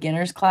teaching a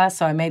beginner's class,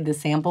 so I made the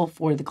sample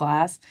for the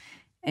class,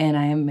 and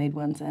I haven't made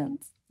one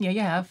since. Yeah,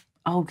 you have.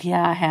 Oh,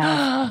 yeah, I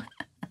have.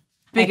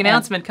 Big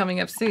announcement coming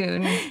up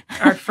soon.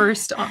 Our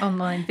first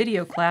online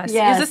video class is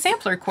a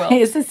sampler quilt.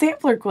 It's a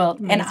sampler quilt,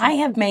 and I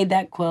have made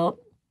that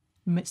quilt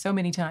so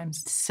many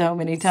times. So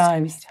many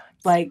times.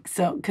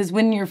 Because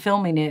when you're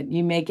filming it,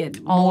 you make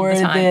it more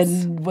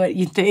than what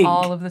you think.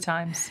 All of the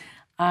times.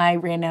 I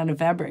ran out of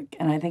fabric,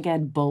 and I think I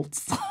had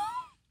bolts.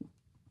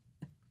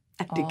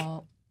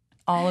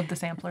 All of the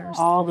samplers.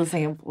 All the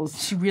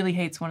samples. She really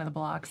hates one of the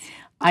blocks.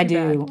 I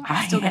do.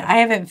 I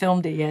haven't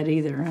filmed it yet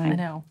either. I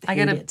know. I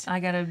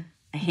gotta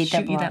hate shoot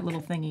that you that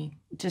little thingy.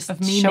 Just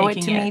show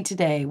it to me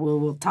today.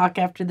 We'll talk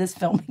after this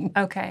filming.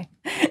 Okay.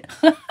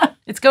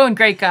 It's going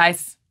great,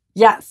 guys.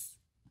 Yes.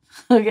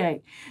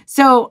 Okay.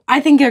 So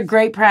I think a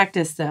great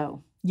practice,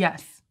 though.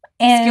 Yes.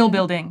 And skill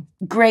building.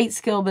 Great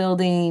skill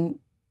building.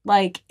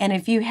 And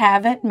if you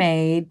haven't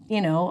made,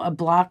 a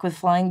block with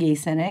flying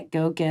geese in it,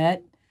 go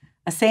get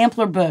a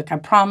sampler book. I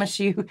promise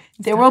you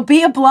there will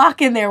be a block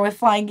in there with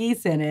flying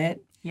geese in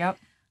it. Yep.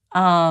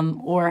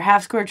 Or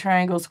half square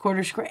triangles,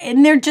 quarter square.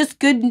 And they're just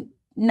good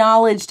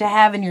knowledge to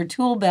have in your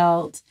tool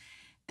belt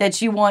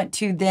that you want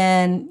to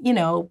then,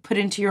 put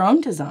into your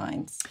own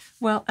designs.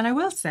 Well, and I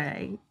will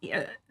say,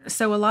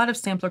 so a lot of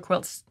sampler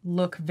quilts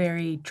look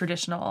very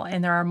traditional,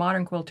 and there are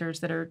modern quilters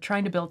that are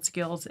trying to build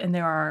skills, and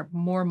there are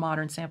more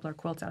modern sampler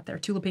quilts out there.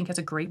 Tula Pink has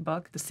a great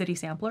book, The City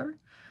Sampler.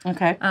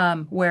 Okay.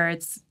 Where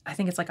I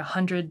think it's like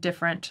 100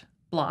 different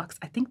blocks.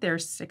 I think they're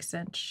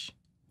 6-inch.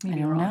 Maybe I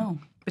don't wrong. know.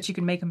 But you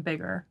can make them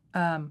bigger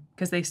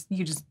because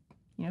you just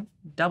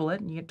double it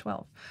and you get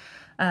 12.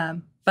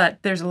 But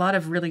there's a lot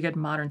of really good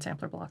modern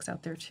sampler blocks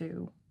out there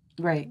too.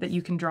 Right. That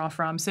you can draw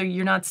from. So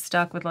you're not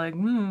stuck with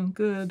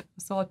good,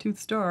 a sawtooth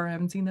star. I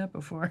haven't seen that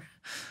before.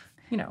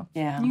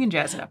 Yeah. You can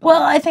jazz it up.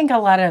 Well, I think a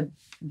lot of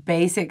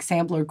basic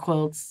sampler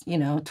quilts,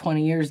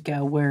 20 years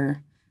ago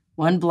were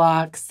one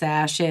block,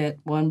 sash it,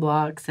 one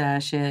block,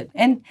 sash it.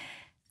 And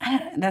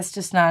that's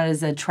just not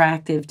as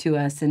attractive to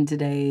us in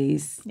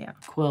today's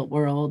quilt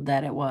world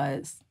that it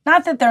was.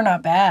 Not that they're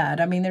not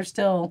bad. I mean, there's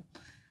still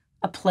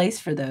a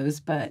place for those,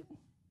 but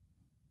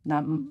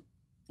not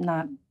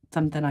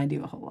something I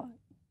do a whole lot.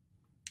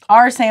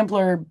 Our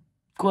sampler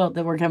quilt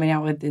that we're coming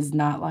out with is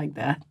not like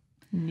that.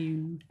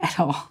 No. At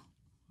all.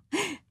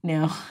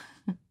 No.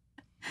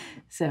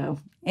 So,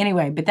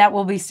 anyway, but that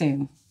will be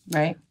soon,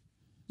 right?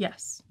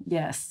 Yes.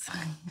 Yes.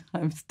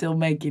 I'm still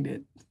making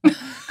it.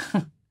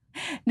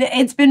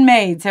 It's been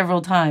made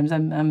several times.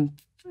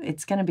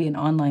 It's going to be an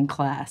online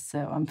class,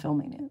 so I'm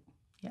filming it.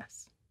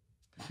 Yes.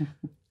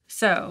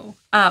 So,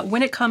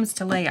 when it comes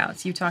to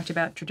layouts, you talked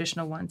about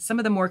traditional ones. Some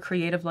of the more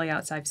creative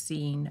layouts I've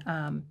seen,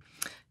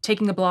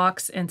 taking the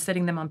blocks and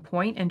setting them on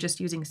point and just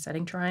using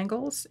setting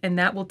triangles, and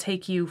that will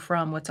take you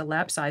from what's a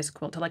lap size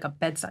quilt to like a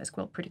bed size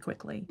quilt pretty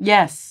quickly.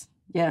 Yes.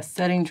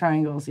 Setting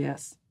triangles.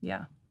 Yes.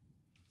 Yeah.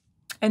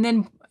 And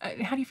then,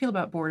 how do you feel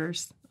about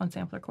borders on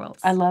sampler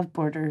quilts? I love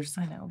borders.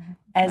 I know.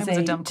 As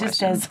a dumb just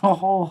question. as a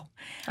whole.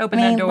 Open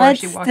that door,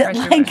 she walked right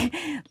through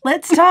it.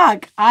 Let's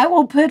talk. I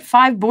will put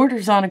 5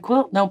 borders on a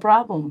quilt, no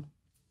problem.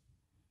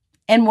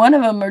 And one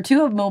of them or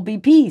 2 of them will be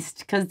pieced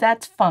because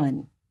that's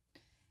fun.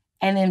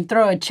 And then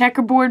throw a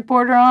checkerboard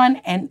border on,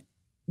 and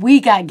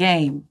we got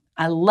game.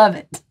 I love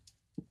it.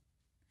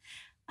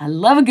 I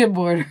love a good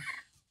border.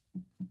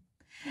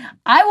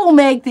 I will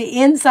make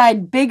the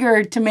inside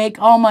bigger to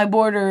make all my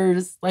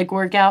borders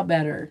work out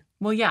better.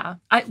 Well, yeah.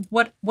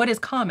 What is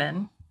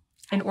common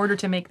in order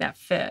to make that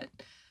fit?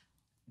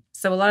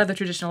 So a lot of the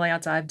traditional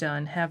layouts I've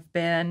done have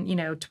been,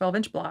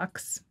 12-inch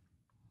blocks.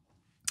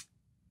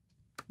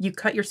 You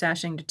cut your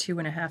sashing to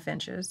 2.5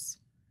 inches.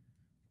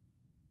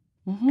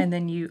 Mm-hmm. And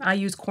then I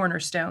use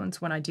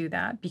cornerstones when I do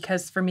that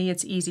because for me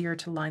it's easier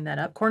to line that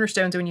up.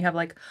 Cornerstones are when you have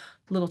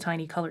little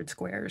tiny colored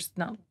squares,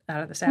 not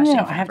out of the sashing. They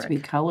don't fabric. have to be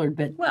colored,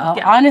 but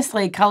yeah.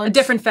 Honestly, colored. A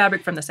different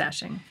fabric from the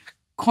sashing.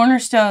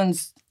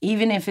 Cornerstones,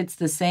 even if it's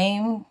the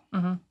same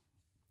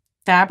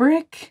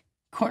fabric,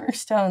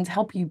 cornerstones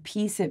help you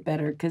piece it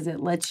better because it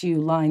lets you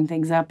line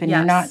things up and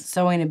you're not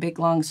sewing a big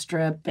long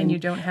strip. And you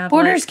don't have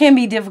borders can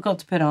be difficult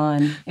to put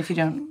on if you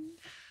don't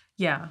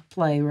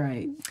play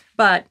right.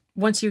 But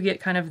once you get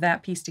kind of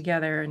that piece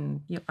together and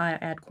I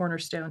add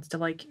cornerstones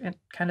to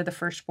kind of the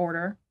first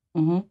border.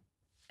 Mm-hmm.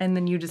 And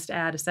then you just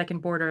add a second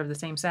border of the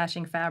same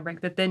sashing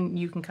fabric that then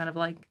you can kind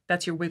of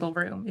that's your wiggle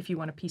room if you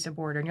want to piece a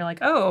border. And you're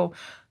like, oh,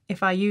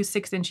 if I use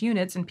 6-inch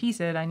units and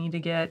piece it, I need to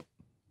get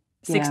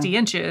 60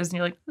 inches. And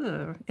you're like,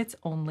 oh, it's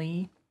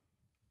only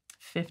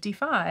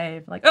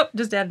 55.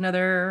 Just add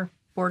another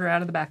border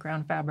out of the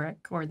background fabric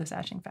or the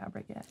sashing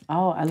fabric. Yeah.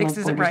 Oh, I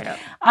Fixes love borders. It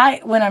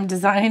right up. When I'm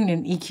designing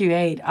an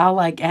EQ8,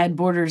 I'll add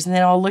borders and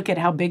then I'll look at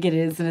how big it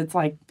is and it's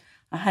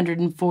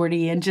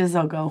 140 inches.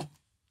 I'll go,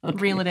 okay.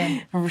 Reel it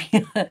in.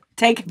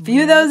 Take a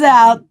few of those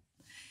out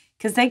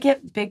because they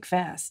get big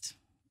fast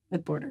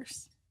with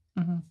borders.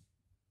 Mm-hmm.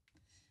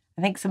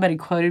 I think somebody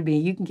quoted me,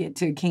 you can get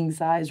to a king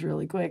size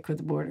really quick with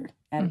a border.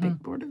 Add a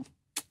big border.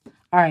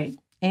 All right.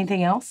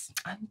 Anything else?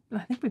 I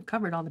think we've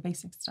covered all the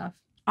basic stuff.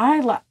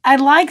 I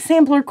like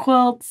sampler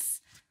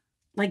quilts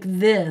like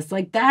this.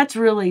 That's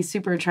really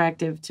super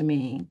attractive to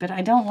me. But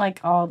I don't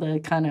like all the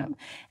kind of...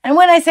 And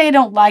when I say I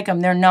don't like them,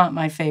 they're not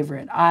my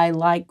favorite. I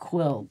like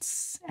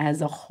quilts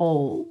as a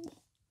whole.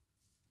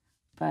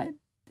 But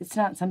it's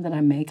not something I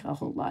make a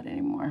whole lot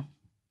anymore.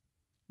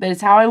 But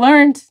it's how I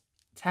learned.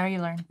 It's how you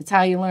learn. It's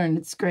how you learn.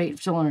 It's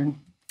great to learn.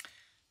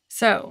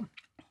 So,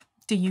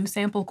 do you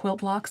sample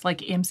quilt blocks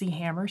like MC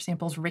Hammer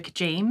samples Rick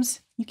James?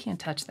 You can't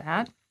touch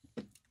that.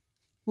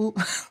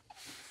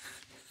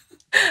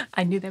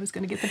 I knew that was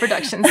going to get the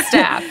production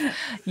staff.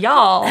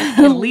 Y'all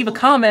can leave a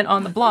comment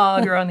on the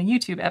blog or on the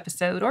YouTube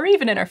episode or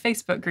even in our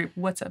Facebook group,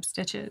 What's Up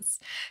Stitches.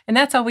 And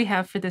that's all we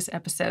have for this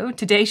episode.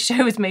 Today's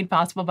show is made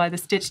possible by the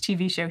Stitch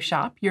TV Show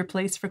Shop, your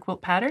place for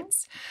quilt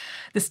patterns,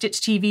 the Stitch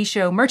TV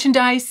Show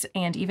merchandise,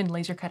 and even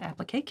laser cut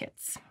applique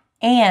kits.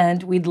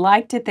 And we'd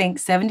like to thank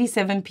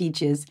 77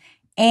 Peaches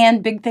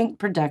and Big Think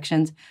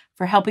Productions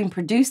for helping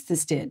produce The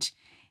Stitch.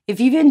 If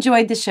you've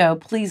enjoyed the show,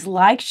 please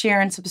like, share,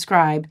 and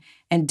subscribe.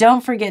 And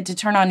don't forget to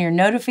turn on your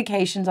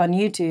notifications on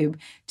YouTube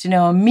to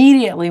know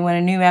immediately when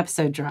a new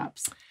episode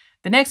drops.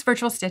 The next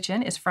Virtual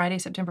Stitch-In is Friday,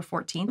 September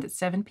 14th at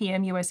 7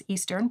 p.m. U.S.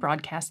 Eastern,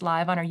 broadcast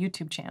live on our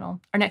YouTube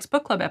channel. Our next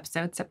book club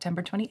episode,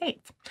 September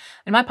 28th.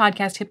 And my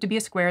podcast, Hip to Be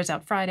a Square, is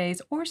out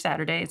Fridays or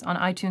Saturdays on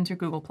iTunes or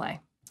Google Play.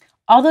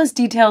 All those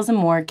details and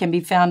more can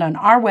be found on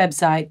our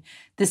website,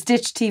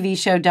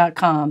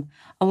 thestitchtvshow.com,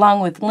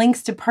 along with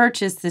links to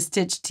purchase the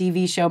Stitch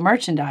TV Show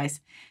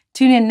merchandise.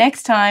 Tune in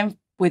next time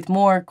with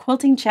more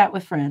Quilting Chat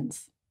with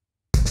Friends.